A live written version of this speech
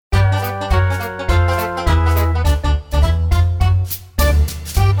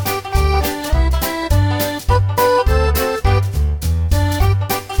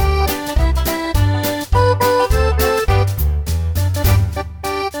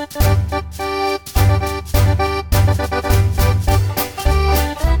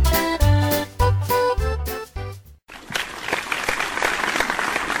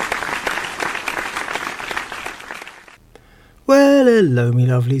Hello me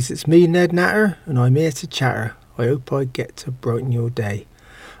lovelies, it's me Ned Natter and I'm here to chatter. I hope I get to brighten your day.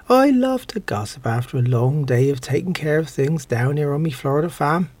 I love to gossip after a long day of taking care of things down here on me Florida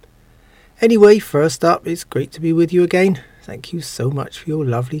farm. Anyway, first up, it's great to be with you again. Thank you so much for your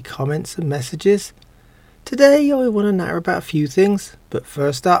lovely comments and messages. Today I want to natter about a few things, but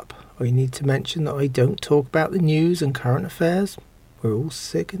first up I need to mention that I don't talk about the news and current affairs. We're all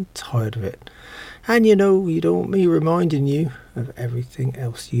sick and tired of it. And you know, you don't want me reminding you of everything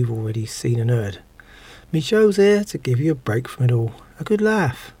else you've already seen and heard. Me show's here to give you a break from it all, a good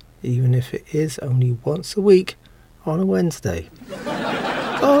laugh, even if it is only once a week on a Wednesday.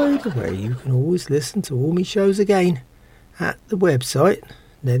 By the way, you can always listen to all me shows again at the website,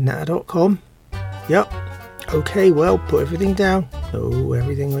 nednatter.com. Yup. Okay, well, put everything down. No,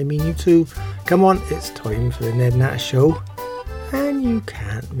 everything I mean you too. Come on, it's time for the Ned Natter Show. And you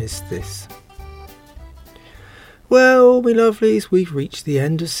can't miss this. Well, me lovelies, we've reached the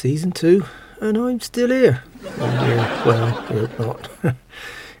end of season 2, and I'm still here. Oh dear, well, I hope not.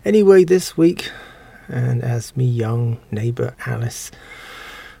 Anyway, this week, and as me young neighbour Alice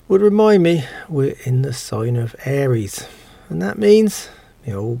would remind me, we're in the sign of Aries, and that means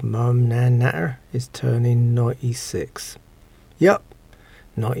my old mum Nan Natter is turning 96. Yup,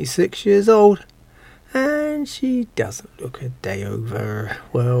 96 years old. And she doesn't look a day over,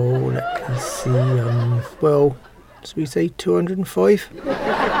 well, let me see, should we say 205?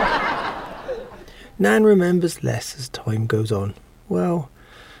 Nan remembers less as time goes on. Well,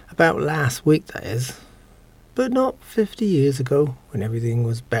 about last week that is. But not 50 years ago, when everything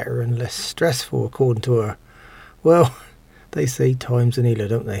was better and less stressful, according to her. Well, they say time's an healer,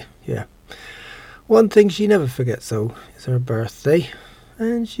 don't they? Yeah. One thing she never forgets, though, is her birthday.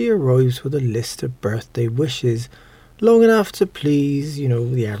 And she arrives with a list of birthday wishes, long enough to please,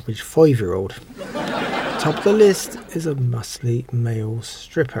 the average 5-year-old. Top of the list is a muscly male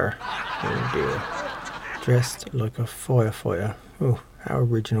stripper. Oh dear. Dressed like a firefighter. Oh, how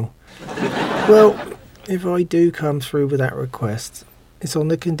original. Well, if I do come through with that request, it's on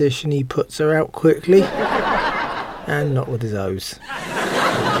the condition he puts her out quickly, and not with his hose.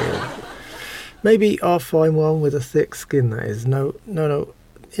 Oh dear. Maybe I'll find one with a thick skin, that is. No.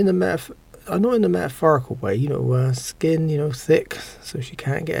 In the not in the metaphorical way, skin, thick, so she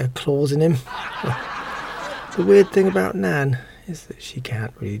can't get her claws in him. The weird thing about Nan is that she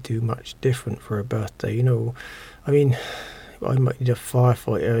can't really do much different for her birthday. I mean, I might need a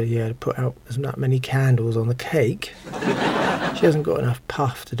firefighter, to put out that many candles on the cake. She hasn't got enough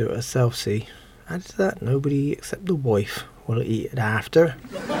puff to do it herself, see. Add to that, nobody except the wife will eat it after.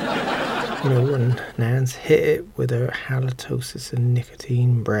 When Nan's hit it with her halitosis and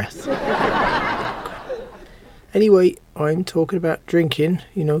nicotine breath. Anyway, I'm talking about drinking.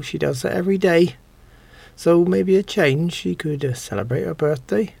 She does that every day. So maybe a change, she could celebrate her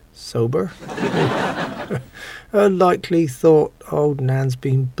birthday sober. A likely thought, old Nan's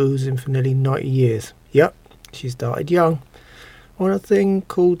been boozing for nearly 90 years. Yep, she started young on a thing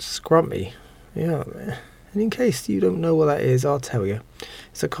called scrumpy. Yeah, and in case you don't know what that is, I'll tell you.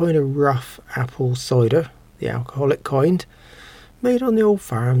 It's a kind of rough apple cider, the alcoholic kind, made on the old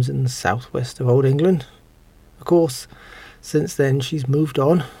farms in the southwest of old England. Of course, since then she's moved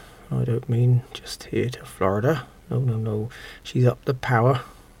on. I don't mean just here to Florida. No. She's up the power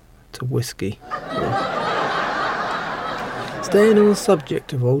to whiskey. Yeah. Staying on the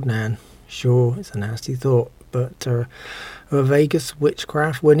subject of old Nan. Sure, it's a nasty thought, but her Vegas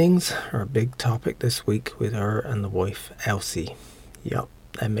witchcraft winnings are a big topic this week with her and the wife Elsie. Yup,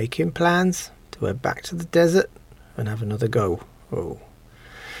 they're making plans to head back to the desert and have another go. Oh.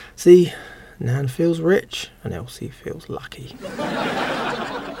 See, Nan feels rich and Elsie feels lucky.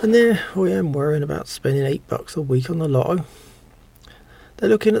 And there I am worrying about spending $8 a week on the lotto. They're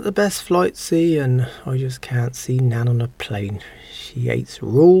looking at the best flights, see, and I just can't see Nan on a plane. She hates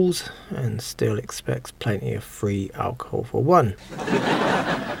rules and still expects plenty of free alcohol for one.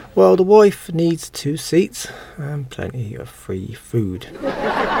 Well, the wife needs 2 seats and plenty of free food.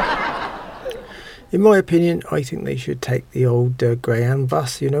 In my opinion, I think they should take the old Greyhound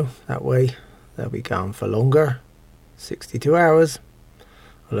bus, that way they'll be gone for longer. 62 hours,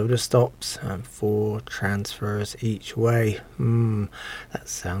 a load of stops and 4 transfers each way. That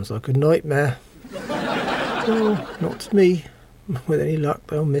sounds like a nightmare. Well, not to me. With any luck,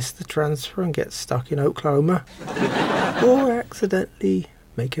 they'll miss the transfer and get stuck in Oklahoma. Or accidentally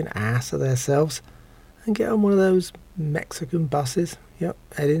make an ass of themselves and get on one of those Mexican buses. Yep,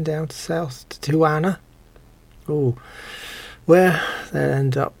 heading down to south to Tijuana. Oh, where they'll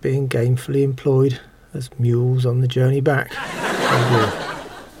end up being gainfully employed as mules on the journey back.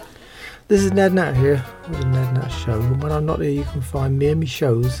 This is Ned Natter here with the Ned Natter Show, and when I'm not here you can find me and my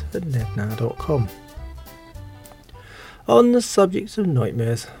shows at nednatter.com. On the subject of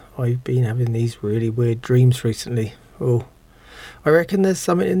nightmares, I've been having these really weird dreams recently. Oh, I reckon there's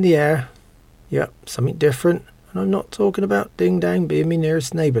something in the air. Yep, something different, and I'm not talking about Ding Dang being my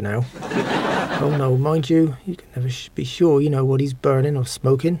nearest neighbour now. Oh no, mind you can never be sure you know what he's burning or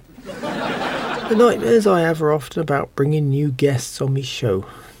smoking. The nightmares I have are often about bringing new guests on my show.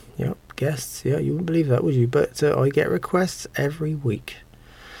 Yep, guests, yeah, you wouldn't believe that, would you? But I get requests every week.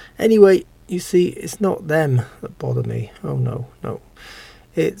 Anyway, you see, it's not them that bother me. Oh no.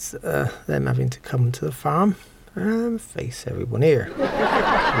 It's them having to come to the farm and face everyone here.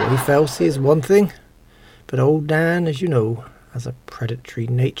 Roy Felsey is one thing, but old Dan, as you know, has a predatory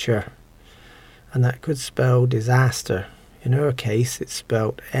nature. And that could spell disaster. In her case, it's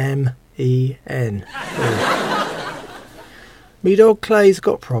spelled M-E-N. Me dog Clay's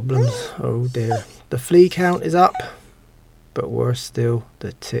got problems. Oh dear. The flea count is up, but worse still,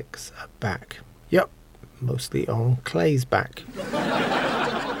 the ticks are back. Yep, mostly on Clay's back.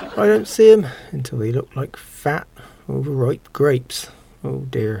 I don't see him until they look like fat, overripe grapes. Oh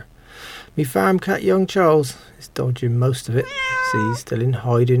dear. Me farm cat young Charles is dodging most of it, so he's still in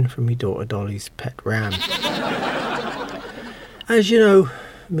hiding from me daughter Dolly's pet ram. As you know,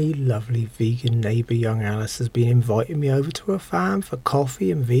 me lovely vegan neighbour young Alice has been inviting me over to her farm for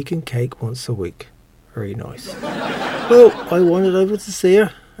coffee and vegan cake once a week. Very nice. Well, I wandered over to see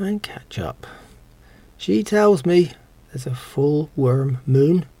her and catch up. She tells me there's a full worm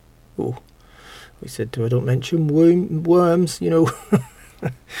moon. Oh, we said to her, don't mention worms, you know.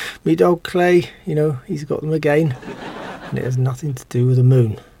 Me dog Clay, you know, he's got them again. And it has nothing to do with the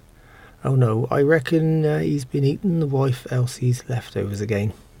moon. Oh no, I reckon he's been eating the wife Elsie's leftovers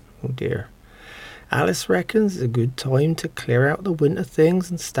again. Oh dear. Alice reckons it's a good time to clear out the winter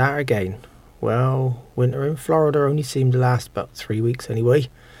things and start again. Well, winter in Florida only seemed to last about 3 weeks anyway,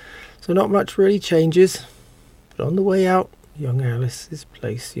 so not much really changes. But on the way out, young Alice's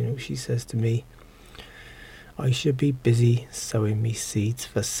place, you know, she says to me, I should be busy sowing me seeds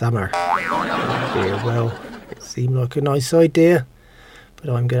for summer. Oh dear, well, it seemed like a nice idea, but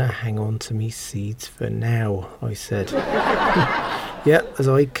I'm going to hang on to me seeds for now, I said. Yep, as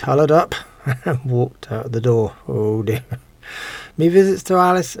I coloured up and walked out the door. Oh dear. Me visits to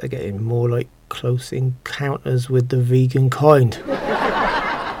Alice are getting more like close encounters with the vegan kind.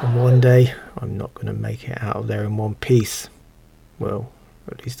 And one day, I'm not going to make it out of there in one piece. Well,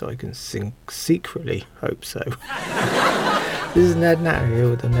 at least I can secretly hope so. This is Ned Natter here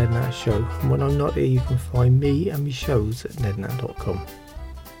with the Ned Natter Show. And when I'm not here, you can find me and my shows at nednatter.com.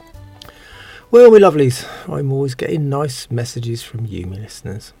 Well, my lovelies, I'm always getting nice messages from you, my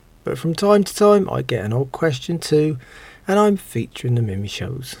listeners. But from time to time, I get an odd question too, and I'm featuring them in my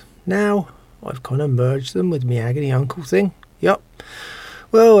shows. Now, I've kind of merged them with me agony uncle thing. Yup.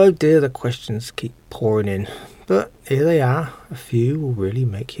 Well, oh dear, the questions keep pouring in. But here they are. A few will really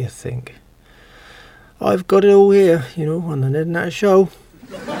make you think. I've got it all here, you know, on the Ned Natter Show.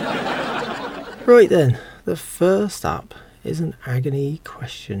 Right then, the first up is an agony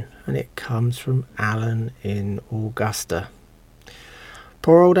question, and it comes from Alan in Augusta.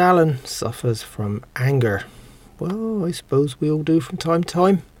 Poor old Alan suffers from anger. Well, I suppose we all do from time to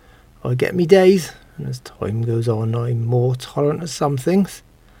time. I get me days, and as time goes on, I'm more tolerant of some things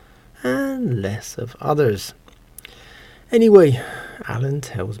and less of others. Anyway, Alan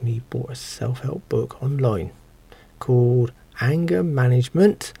tells me he bought a self-help book online called Anger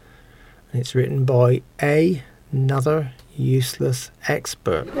Management, and it's written by another useless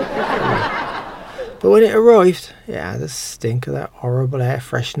expert. But when it arrived, it had a stink of that horrible air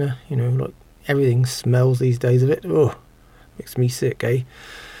freshener, you know, like everything smells these days of it. Oh, makes me sick, eh?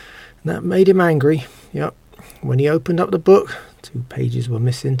 And that made him angry. Yep. When he opened up the book, 2 pages were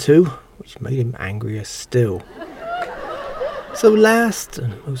missing too, which made him angrier still. So last,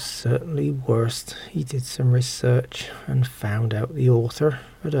 and most certainly worst, he did some research and found out the author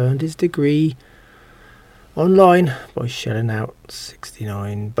had earned his degree online by shelling out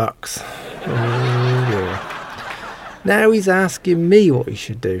 $69. Oh dear. Now he's asking me what he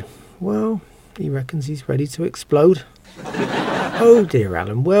should do. Well, he reckons he's ready to explode. Oh dear,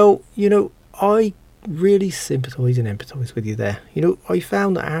 Alan. Well, you know, I really sympathise and empathise with you there. You know, I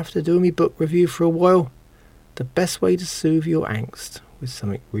found that after doing my book review for a while, the best way to soothe your angst with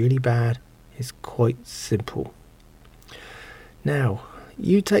something really bad is quite simple. Now,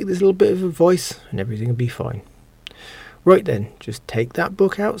 you take this little bit of advice and everything will be fine. Right then, just take that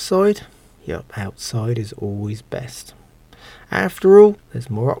book outside. Yup, outside is always best. After all, there's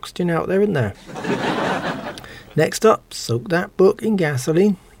more oxygen out there, isn't there? Next up, soak that book in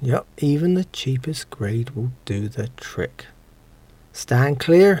gasoline. Yep, even the cheapest grade will do the trick. Stand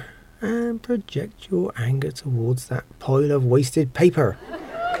clear and project your anger towards that pile of wasted paper.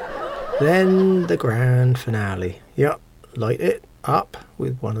 Then the grand finale. Yep, light it up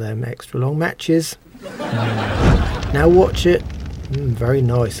with one of them extra long matches. Now watch it. Very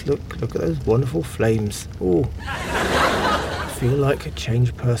nice. Look at those wonderful flames. Oh, feel like a change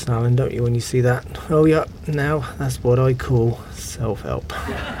of personality, don't you, when you see that? Oh yeah, now that's what I call self-help.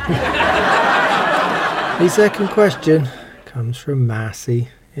 The second question comes from Marcy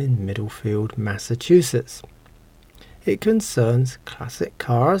in Middlefield, Massachusetts. It concerns classic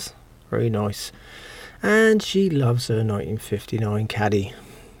cars. Very nice. And she loves her 1959 Caddy.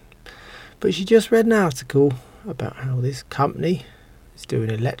 But she just read an article about how this company is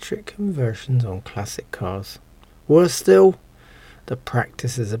doing electric conversions on classic cars. Worse still, the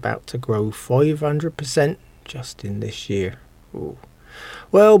practice is about to grow 500% just in this year. Ooh.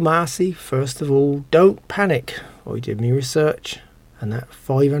 Well, Marcy, first of all, don't panic. I did my research, and that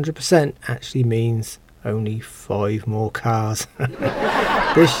 500% actually means only 5 more cars.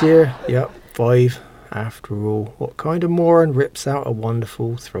 This year, yep, 5 after all. What kind of moron rips out a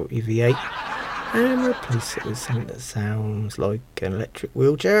wonderful throaty V8 and replace it with something that sounds like an electric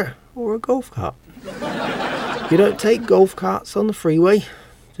wheelchair or a golf cart? You don't take golf carts on the freeway,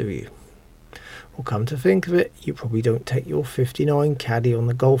 do you? Well, come to think of it, you probably don't take your 59 Caddy on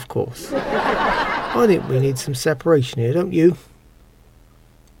the golf course. I think we need some separation here, don't you?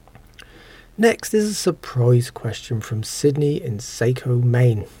 Next is a surprise question from Sydney in Saco,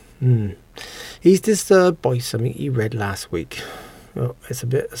 Maine. He's disturbed by something he read last week. Well, it's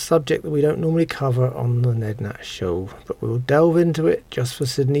a subject that we don't normally cover on the Ned Natter Show, but we'll delve into it just for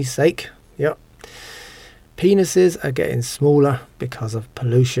Sydney's sake. Yep. Penises are getting smaller because of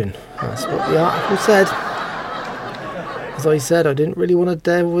pollution. That's what the article said. As I said, I didn't really want to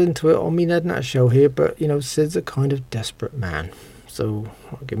delve into it on me Ned Natter Show here, but Sid's a kind of desperate man, so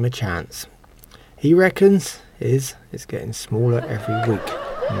I'll give him a chance. He reckons his is getting smaller every week.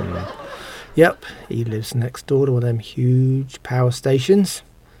 Yep, he lives next door to one of them huge power stations.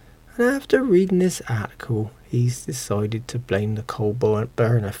 And after reading this article, he's decided to blame the coal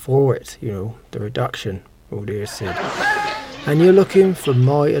burner for it, the reduction. Oh dear, Sid. And you're looking for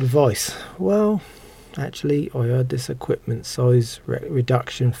my advice. Well, actually, I heard this equipment size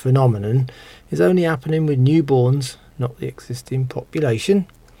reduction phenomenon is only happening with newborns, not the existing population.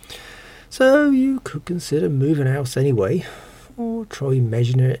 So you could consider moving house anyway, or try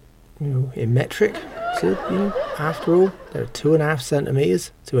measuring it, in metric. So, after all, they're 2.5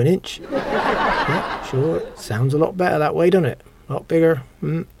 centimetres to an inch. Yeah, sure, it sounds a lot better that way, doesn't it? A lot bigger.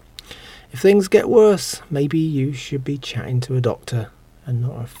 If things get worse, maybe you should be chatting to a doctor and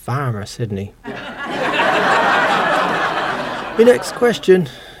not a farmer, Sydney. The next question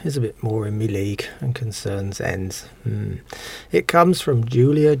is a bit more in me league and concerns ends. It comes from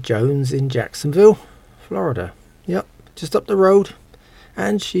Julia Jones in Jacksonville, Florida. Yep, just up the road.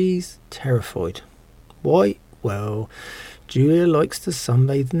 And she's terrified. Why? Well, Julia likes to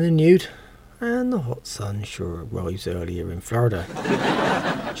sunbathe in the nude, and the hot sun sure arrives earlier in Florida.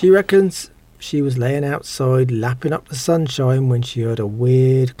 She reckons she was laying outside lapping up the sunshine when she heard a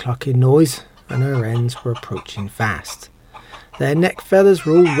weird clucking noise, and her ends were approaching fast. Their neck feathers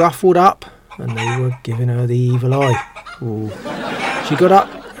were all ruffled up, and they were giving her the evil eye. Ooh. She got up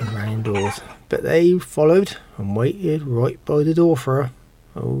and ran indoors, but they followed and waited right by the door for her.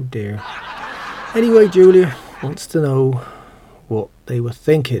 Oh dear. Anyway, Julia wants to know what they were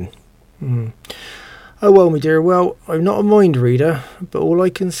thinking. Oh well, my dear, well, I'm not a mind reader, but all I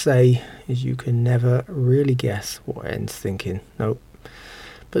can say is you can never really guess what N's thinking. Nope.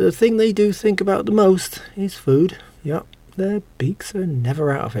 But the thing they do think about the most is food. Yep, their beaks are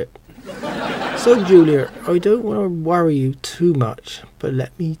never out of it. So, Julia, I don't want to worry you too much, but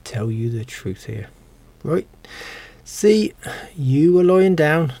let me tell you the truth here. Right? See, you were lying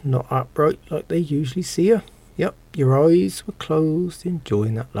down, not upright like they usually see you. Yep, your eyes were closed,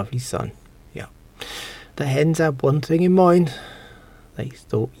 enjoying that lovely sun. Yep. The hens had one thing in mind. They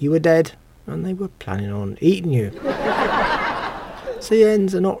thought you were dead, and they were planning on eating you. See,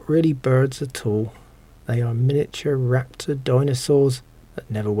 hens are not really birds at all. They are miniature raptor dinosaurs that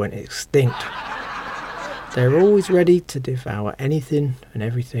never went extinct. They're always ready to devour anything and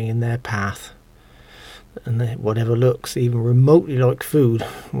everything in their path. And whatever looks even remotely like food,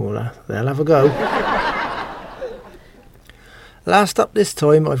 well, they'll have a go. Last up this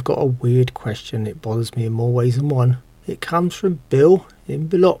time, I've got a weird question. It bothers me in more ways than one. It comes from Bill in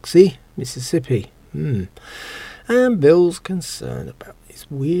Biloxi, Mississippi. And Bill's concerned about this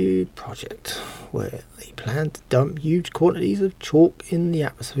weird project where they plan to dump huge quantities of chalk in the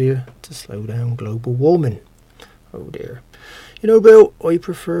atmosphere to slow down global warming. Oh dear. You know, Bill, I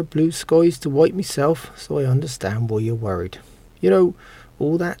prefer blue skies to white myself, so I understand why you're worried. You know,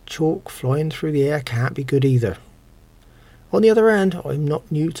 all that chalk flying through the air can't be good either. On the other hand, I'm not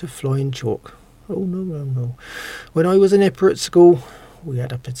new to flying chalk. Oh, no. When I was a nipper at school, we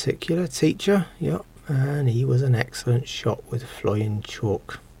had a particular teacher, and he was an excellent shot with flying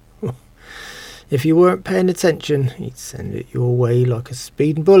chalk. If you weren't paying attention, he'd send it your way like a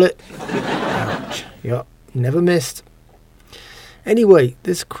speeding bullet. Ouch. Never missed. Anyway,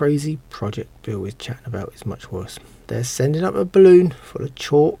 this crazy project Bill is chatting about is much worse. They're sending up a balloon full of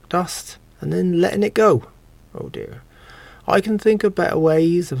chalk dust and then letting it go. Oh dear. I can think of better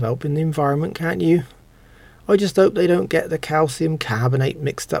ways of helping the environment, can't you? I just hope they don't get the calcium carbonate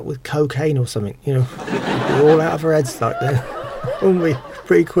mixed up with cocaine or something, We're all out of our heads like that, won't we?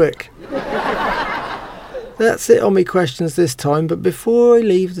 Pretty quick. That's it on me questions this time, but before I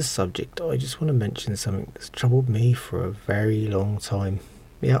leave the subject, I just want to mention something that's troubled me for a very long time.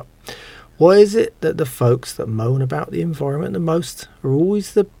 Why is it that the folks that moan about the environment the most are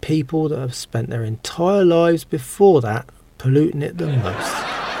always the people that have spent their entire lives before that polluting it the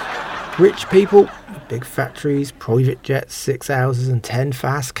most? Rich people with big factories, private jets, 6 houses and 10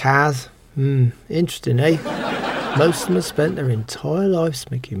 fast cars. Interesting, eh? Most of them have spent their entire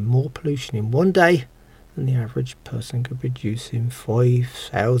lives making more pollution in one day than the average person could produce in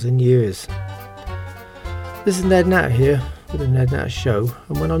 5,000 years. This is Ned Natter here with the Ned Natter Show,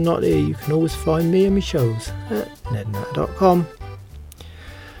 and when I'm not here you can always find me and my shows at nednatter.com.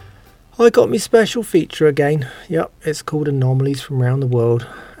 I got my special feature again. It's called Anomalies from Around the World,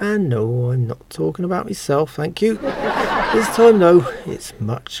 and no, I'm not talking about myself, thank you. This time though, it's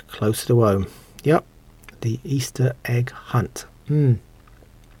much closer to home. The Easter egg hunt.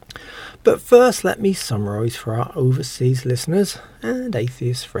 But first let me summarise for our overseas listeners and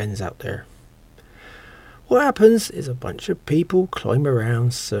atheist friends out there. What happens is a bunch of people climb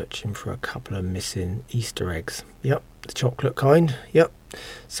around searching for a couple of missing Easter eggs. The chocolate kind.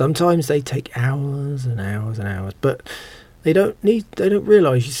 Sometimes they take hours and hours and hours, but they don't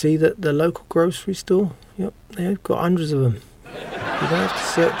realise, you see, that the local grocery store, they've got hundreds of them. You don't have to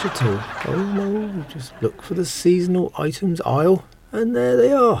search at all. Oh no, you just look for the seasonal items aisle, and there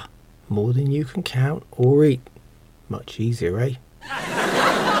they are. More than you can count or eat. Much easier, eh?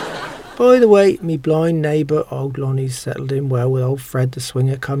 By the way, me blind neighbour, old Lonnie's settled in well with old Fred the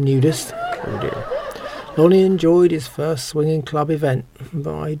swinger come nudist. Oh dear. Lonnie enjoyed his first swinging club event,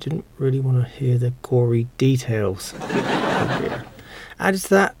 but I didn't really want to hear the gory details. Oh dear. Added to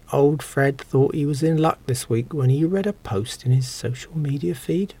that, old Fred thought he was in luck this week when he read a post in his social media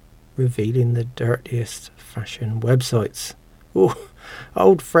feed revealing the dirtiest fashion websites. Oh,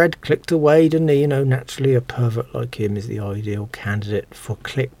 old Fred clicked away, didn't he? Naturally a pervert like him is the ideal candidate for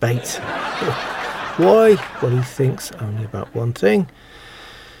clickbait. Why? Well, he thinks only about one thing,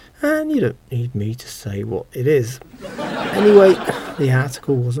 and you don't need me to say what it is. Anyway, the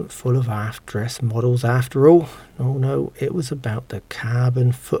article wasn't full of half-dressed models after all. No, it was about the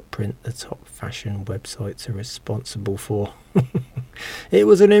carbon footprint the top fashion websites are responsible for. It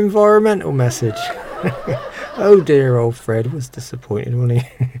was an environmental message. Oh dear, old Fred was disappointed, wasn't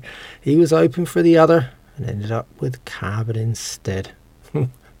he? He was hoping for the other and ended up with carbon instead.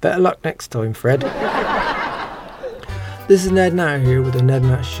 Better luck next time, Fred. This is Ned Natter here with the Ned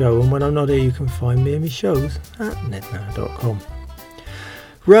Natter Show, and when I'm not here you can find me and my shows at nednatter.com.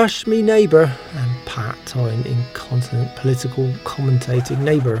 Rush, me neighbour and part-time incontinent political commentating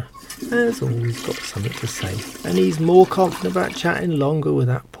neighbour, has always got something to say, and he's more confident about chatting longer with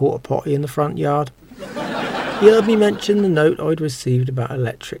that porta potty in the front yard. He heard me mention the note I'd received about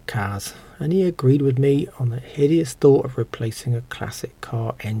electric cars, and he agreed with me on the hideous thought of replacing a classic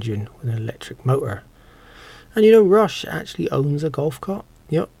car engine with an electric motor. And Rush actually owns a golf cart.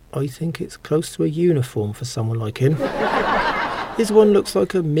 I think it's close to a uniform for someone like him. His one looks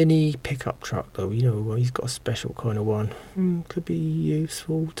like a mini pickup truck though, he's got a special kind of one. Could be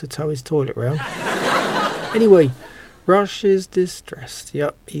useful to tow his toilet round. Anyway, Rush is distressed.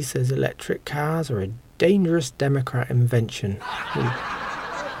 He says electric cars are a dangerous Democrat invention.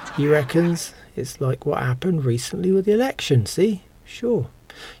 He reckons it's like what happened recently with the election, see? Sure,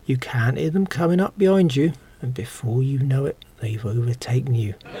 you can't hear them coming up behind you, and before you know it, they've overtaken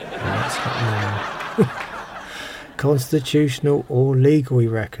you. And that's not normal. Constitutional or legal, he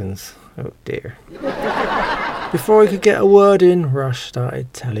reckons. Oh dear. Before I could get a word in, Rush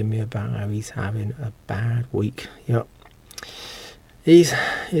started telling me about how he's having a bad week. He's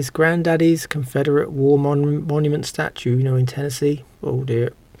his granddaddy's Confederate War Monument statue, in Tennessee, oh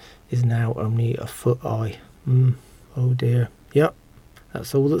dear, is now only a foot high. Oh dear. Yep,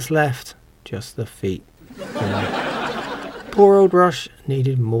 that's all that's left, just the feet. Poor old Rush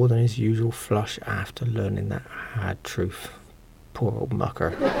needed more than his usual flush after learning that hard truth. Poor old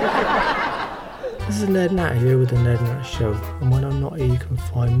mucker. This is Ned Natter here with the Ned Natter Show, and when I'm not here you can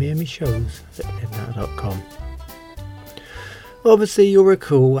find me and my shows at nednatter.com. Obviously you'll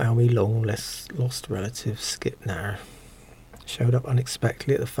recall how my long lost relative Skip Natter showed up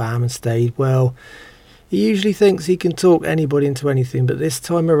unexpectedly at the farm and stayed. Well, he usually thinks he can talk anybody into anything, but this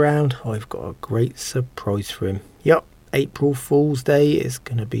time around I've got a great surprise for him. Yup, April Fool's Day is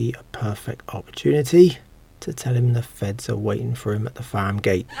going to be a perfect opportunity to tell him the feds are waiting for him at the farm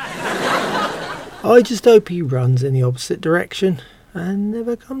gate. I just hope he runs in the opposite direction and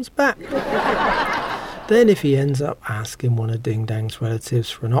never comes back. Then if he ends up asking one of Ding Dang's relatives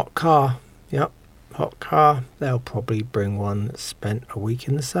for an hot car, hot car, they'll probably bring one that's spent a week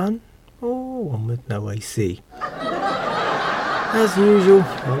in the sun or one with no AC. As usual,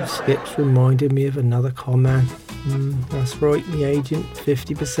 old Skip's reminded me of another con man. That's right, me agent,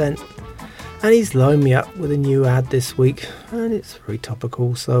 50%. And he's lined me up with a new ad this week, and it's very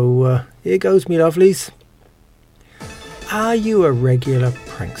topical, so here goes, me lovelies. Are you a regular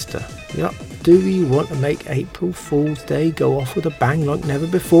prankster? Yup. Do you want to make April Fool's Day go off with a bang like never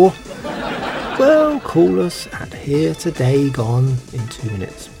before? Well, call us at Here Today Gone in 2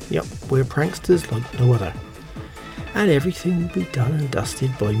 minutes. Yup, we're pranksters like no other. And everything will be done and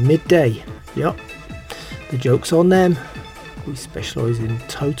dusted by midday. Yup, the joke's on them. We specialise in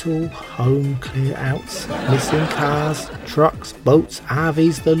total home clear outs, missing cars, trucks, boats,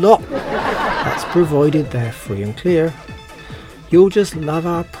 RVs, the lot. That's provided they're free and clear. You'll just love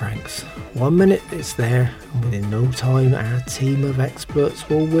our pranks. 1 minute it's there, and within no time our team of experts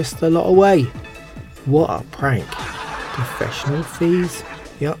will whisk the lot away. What a prank. Professional fees?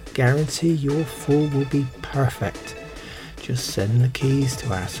 Yup, guarantee your fall will be perfect. Just send the keys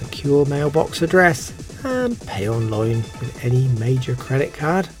to our secure mailbox address and pay online with any major credit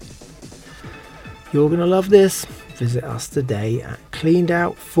card. You're going to love this. Visit us today at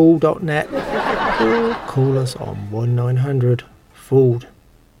cleanedoutfool.net or call us on 1900-FOOLED.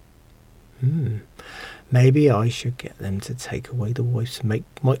 Maybe I should get them to take away the wife's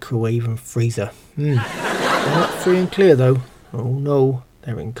microwave and freezer. They're not free and clear though. Oh no,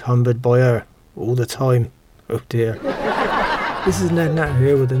 they're encumbered by her all the time. Oh dear. This is Ned Natter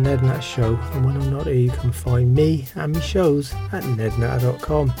here with the Ned Natter Show, and when I'm not here you can find me and my shows at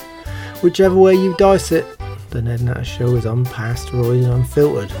nednatter.com. Whichever way you dice it, the Ned Natter Show is unpasteurised and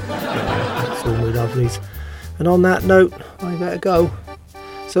unfiltered. That's all, my lovelies. And on that note, I better go.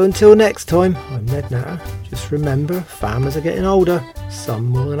 So until next time, I'm Ned Natter. Just remember, farmers are getting older, some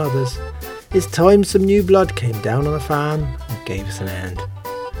more than others. It's time some new blood came down on the farm and gave us an hand.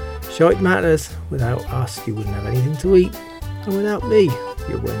 Shite Matters. Without us, you wouldn't have anything to eat. And without me,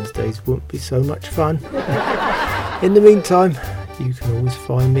 your Wednesdays wouldn't be so much fun. In the meantime, you can always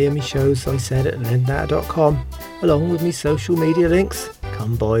find me and my shows, I said, at nednatter.com, along with me social media links.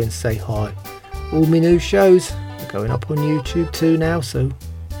 Come by and say hi. All my new shows are going up on YouTube too now, so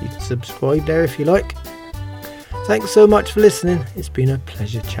you can subscribe there if you like. Thanks so much for listening. It's been a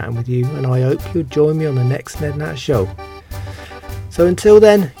pleasure chatting with you, and I hope you'll join me on the next Ned Natter Show. So until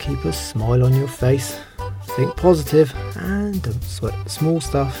then, keep a smile on your face, think positive, and don't sweat the small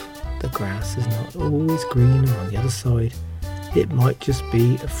stuff. The grass is not always greener on the other side. It might just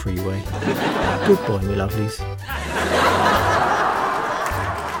be a freeway. Goodbye, my lovelies.